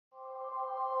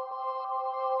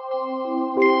Hi,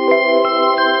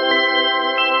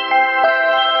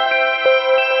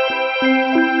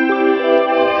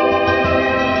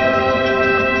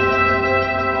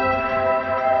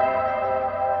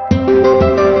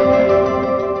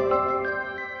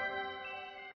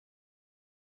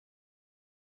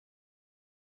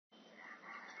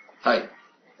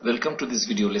 welcome to this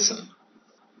video lesson.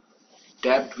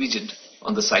 Tabbed widget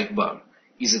on the sidebar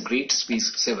is a great space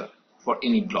saver for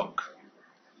any blog.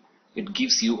 It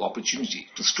gives you opportunity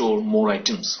to store more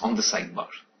items on the sidebar.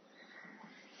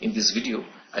 In this video,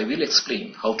 I will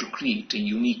explain how to create a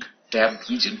unique tabbed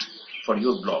widget for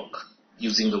your blog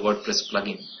using the WordPress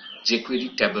plugin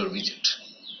jQuery Tabber Widget.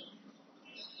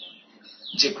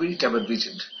 jQuery Tabber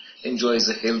Widget enjoys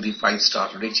a healthy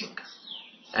 5-star rating,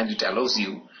 and it allows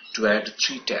you to add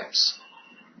 3 tabs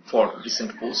for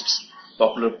recent posts,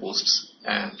 popular posts,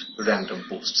 and random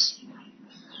posts.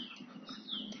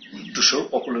 To show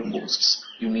popular posts,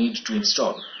 you need to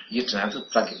install yet another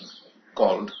plugin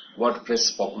called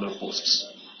WordPress Popular Posts.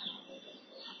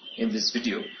 In this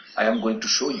video, I am going to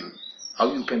show you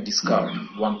how you can discard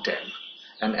one tab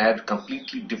and add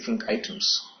completely different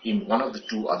items in one of the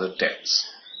 2 other tabs.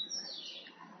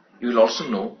 You will also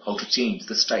know how to change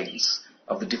the styles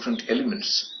of the different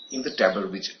elements in the Tabber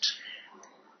widget.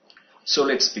 So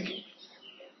let's begin.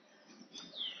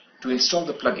 To install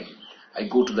the plugin, I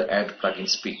go to the Add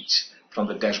Plugins page from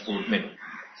the dashboard menu.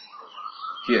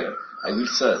 Here I will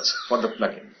search for the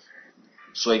plugin.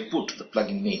 So I put the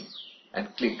plugin name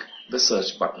and click the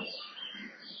search button.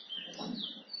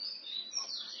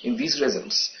 In these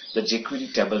results, the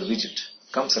jQuery Tabber widget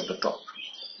comes at the top.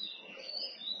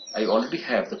 I already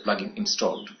have the plugin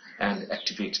installed and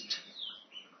activated.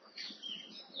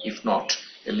 If not,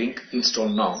 a link Install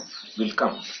Now will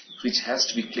come, which has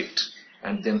to be clicked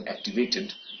and then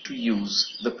activated to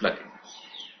use the plugin.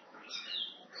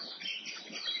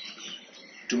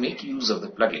 To make use of the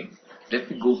plugin, let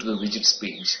me go to the widgets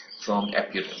page from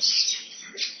Appearance.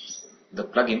 The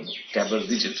plugin Tabber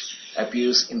Widget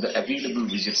appears in the Available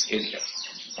Widgets area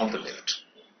on the left.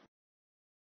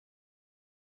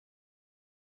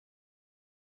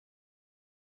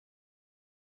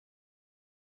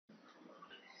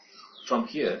 From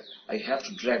here, I have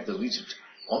to drag the widget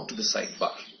onto the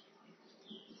sidebar.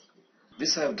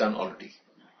 This I have done already.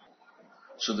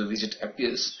 So the widget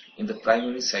appears in the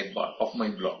primary sidebar of my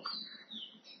blog.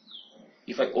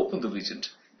 If I open the widget,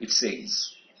 it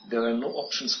says there are no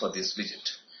options for this widget.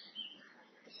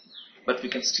 But we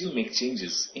can still make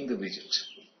changes in the widget,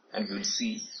 and we will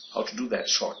see how to do that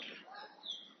shortly.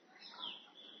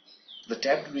 The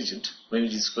tabbed widget, when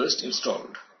it is first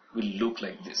installed, will look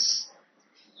like this.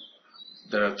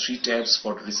 There are 3 tabs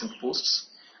for recent posts,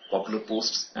 popular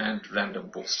posts, and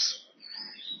random posts.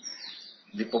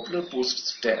 The popular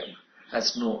posts tab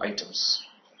has no items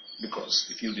because,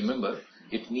 if you remember,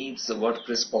 it needs the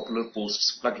WordPress Popular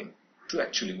Posts plugin to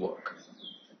actually work.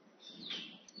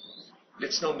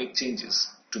 Let's now make changes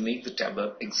to make the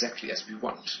tabber exactly as we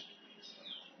want.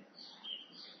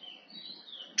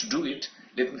 To do it,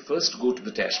 let me first go to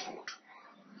the dashboard,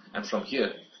 and from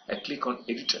here I click on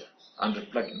Editor under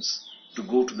Plugins to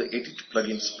go to the Edit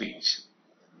Plugins page.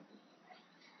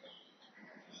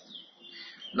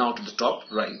 Now to the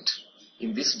top right,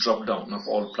 in this drop down of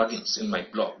all plugins in my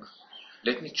blog,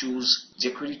 let me choose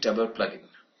jQuery Tabber plugin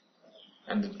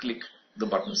and then click the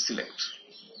button Select.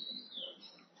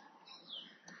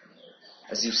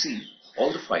 As you see,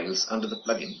 all the files under the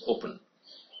plugin open.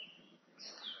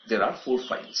 There are 4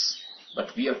 files,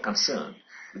 but we are concerned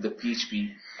with the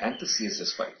PHP and the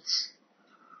CSS files.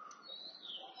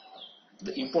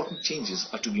 The important changes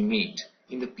are to be made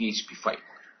in the PHP file.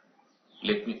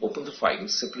 Let me open the file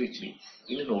separately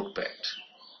in a notepad.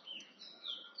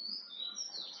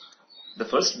 The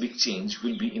first big change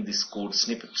will be in this code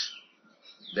snippet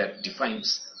that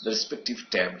defines the respective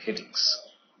tab headings.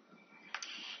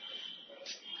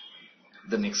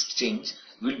 The next change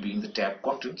will be in the tab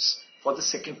contents for the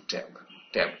second tab,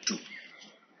 tab 2.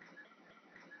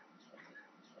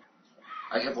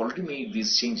 I have already made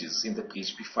these changes in the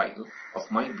PHP file of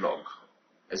my blog,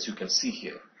 as you can see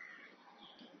here.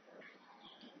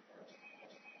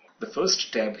 The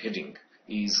first tab heading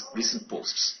is Recent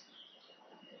Posts,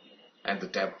 and the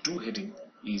tab 2 heading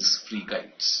is Free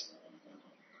Guides.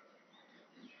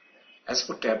 As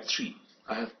for tab 3,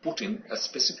 I have put in a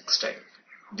specific style,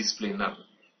 Display None,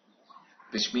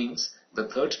 which means the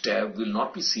third tab will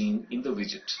not be seen in the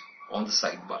widget on the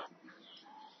sidebar.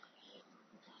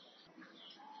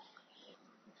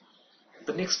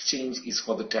 The next change is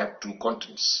for the tab 2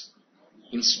 contents.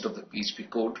 Instead of the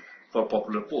PHP code for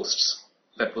popular posts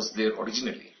that was there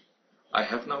originally, I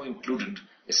have now included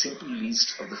a simple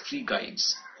list of the free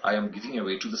guides I am giving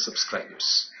away to the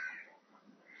subscribers.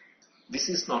 This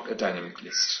is not a dynamic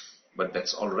list, but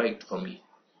that's alright for me.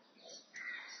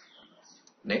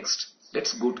 Next,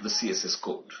 let's go to the CSS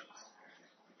code.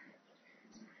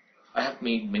 I have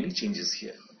made many changes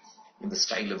here in the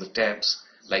style of the tabs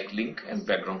like link and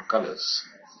background colors,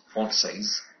 font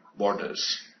size,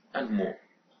 borders, and more.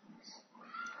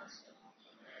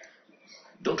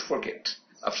 Don't forget,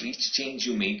 after each change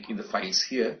you make in the files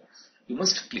here, you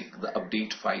must click the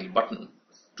Update File button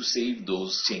to save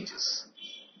those changes.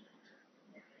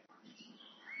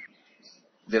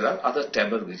 There are other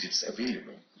Tabber widgets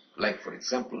available, like for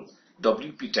example,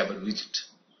 WP Tabber Widget,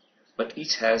 but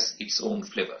each has its own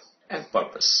flavor and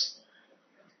purpose.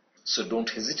 So don't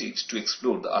hesitate to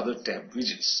explore the other tab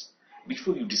widgets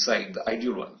before you decide the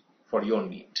ideal one for your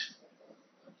need.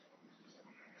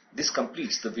 This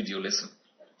completes the video lesson.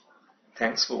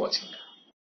 Thanks for watching.